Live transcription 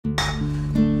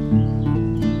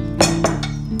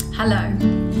Hello.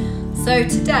 So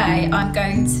today I'm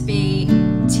going to be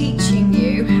teaching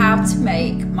you how to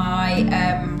make my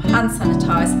hand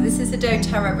sanitizer. This is a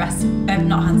doTERRA recipe,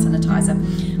 not hand sanitizer,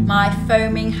 my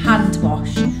foaming hand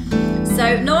wash.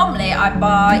 So normally I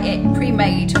buy it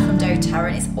pre-made from doTERRA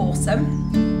and it's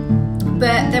awesome,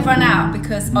 but they've run out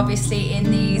because obviously in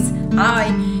these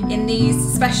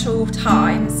special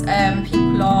times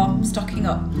people are stocking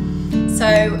up.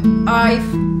 So I've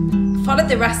followed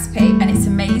the recipe and it's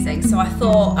amazing, so I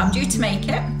thought I'm due to make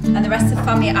it and the rest of the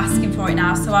family are asking for it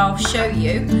now, so I'll show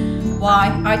you why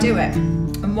I do it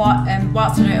and whilst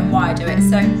I do it and why I do it.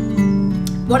 So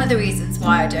one of the reasons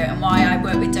why I do it and why I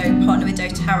work with partner with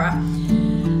doTERRA,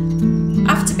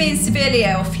 after being severely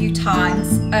ill a few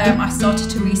times, I started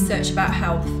to research about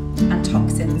health and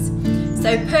toxins.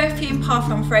 So perfume,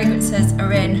 parfum, fragrances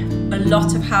are in a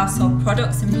lot of household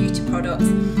products and beauty products.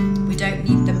 We don't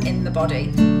need them in the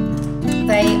body.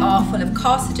 They are full of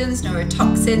carcinogens,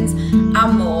 neurotoxins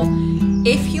and more.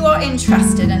 If you are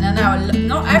interested, and I know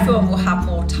not everyone will have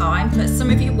more time, but some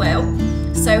of you will,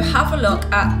 so have a look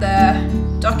at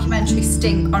the documentary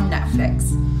Sting on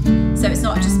Netflix. So it's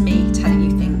not just me telling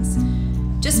you things.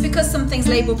 Just because something's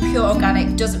labelled pure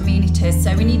organic doesn't mean it is,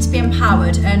 so we need to be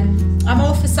empowered, and I'm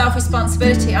all for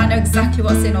self-responsibility. I know exactly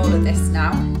what's in all of this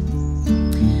now.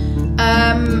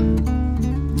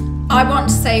 I want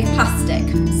to save plastic,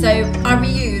 so I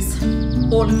reuse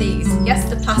all of these. Yes,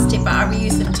 the plastic, but I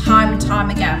reuse them time and time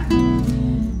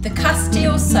again. The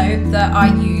Castile soap that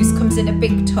I use comes in a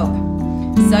big tub.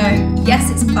 So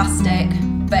yes, it's plastic,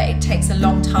 but it takes a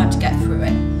long time to get through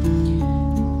it.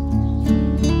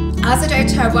 As a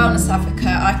doTERRA wellness advocate,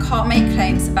 I can't make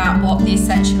claims about what the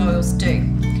essential oils do.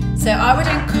 So I would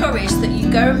encourage that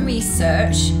you go and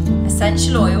research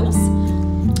essential oils,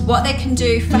 what they can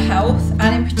do for health,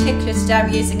 and in particular today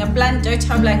I'm using a blend,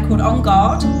 doTERRA blend called On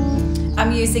Guard.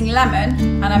 I'm using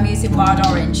lemon and I'm using wild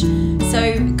orange.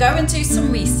 So go and do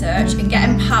some research and get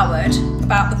empowered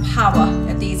about the power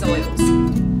of these oils.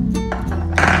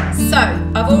 So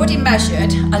I've already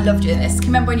measured. I love doing this. Can you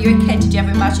remember when you were a kid, did you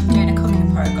ever imagine doing a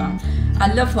cooking program?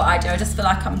 I love what I do. I just feel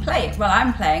like I'm playing. Well,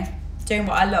 I'm playing, doing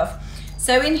what I love.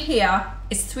 So in here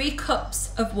is 3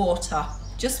 cups of water,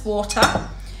 just water.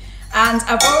 And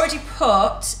I've already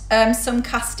put some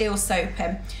Castile soap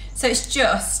in. So it's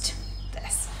just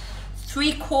this,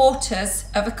 3/4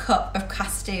 of a cup of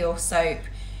Castile soap.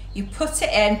 You put it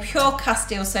in, pure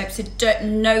Castile soap, so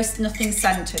nothing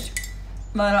scented.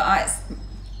 Well, it's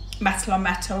metal on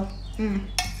metal.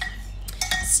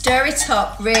 Stir it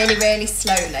up really, really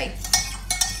slowly.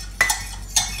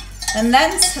 And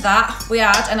then to that we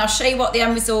add, and I'll show you what the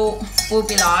end result will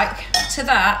be like. To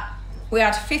that we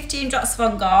add 15 drops of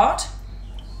On Guard.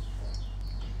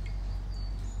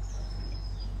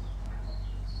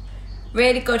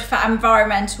 Really good for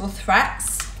environmental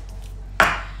threats.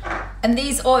 And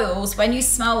these oils, when you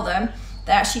smell them,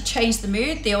 they actually change the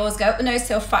mood. The oils go up the nose to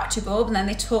the olfactory bulb, and then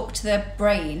they talk to the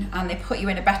brain and they put you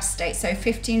in a better state. So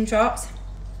 15 drops.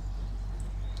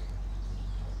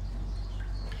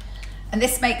 And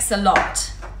this makes a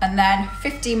lot. And then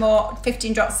 15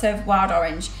 drops of wild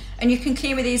orange. And you can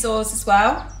clean with these oils as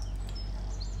well.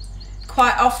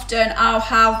 Quite often I'll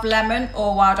have lemon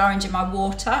or wild orange in my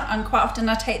water, and quite often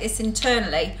I take this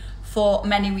internally for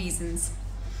many reasons.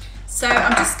 So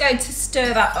I'm just going to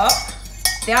stir that up.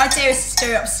 The idea is to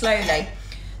stir it up slowly.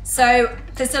 So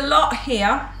there's a lot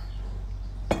here.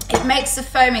 It makes a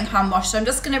foaming hand wash. So I'm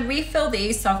just going to refill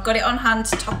these. So I've got it on hand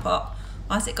to top up.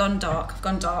 Why has it gone dark? I've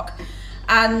gone dark.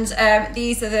 And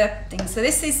these are the things. So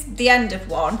this is the end of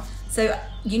one. So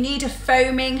you need a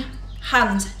foaming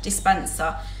hand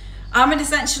dispenser. I'm an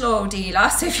essential oil dealer,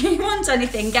 so if you want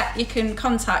anything, you can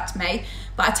contact me.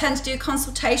 But I tend to do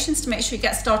consultations to make sure you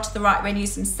get started the right way and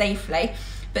use them safely.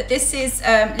 But this is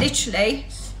literally,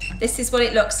 this is what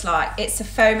it looks like. It's a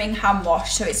foaming hand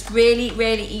wash, so it's really,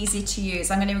 really easy to use.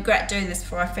 I'm going to regret doing this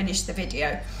before I finish the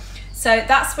video. So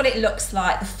that's what it looks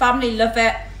like. The family love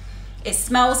it. It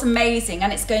smells amazing,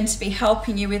 and it's going to be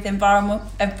helping you with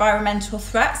environmental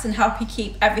threats and help you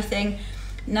keep everything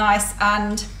nice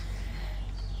and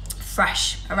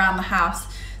fresh around the house.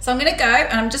 So I'm going to go,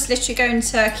 and I'm just literally going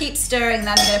to keep stirring, and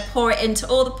then I'm going to pour it into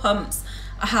all the pumps.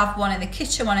 I have one in the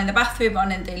kitchen, one in the bathroom,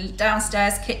 one in the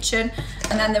downstairs kitchen,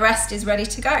 and then the rest is ready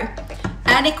to go.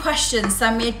 Any questions,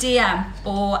 send me a DM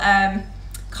or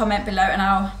comment below, and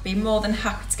I'll be more than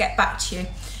happy to get back to you.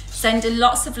 Sending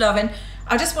lots of love. And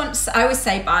I always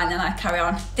say bye and then I carry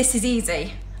on. This is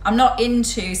easy. I'm not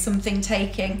into something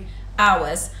taking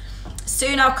hours.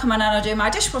 Soon I'll come on and I'll do my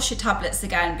dishwasher tablets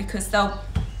again because they'll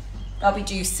be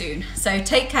due soon. So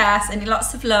take care, sending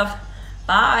lots of love.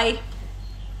 Bye.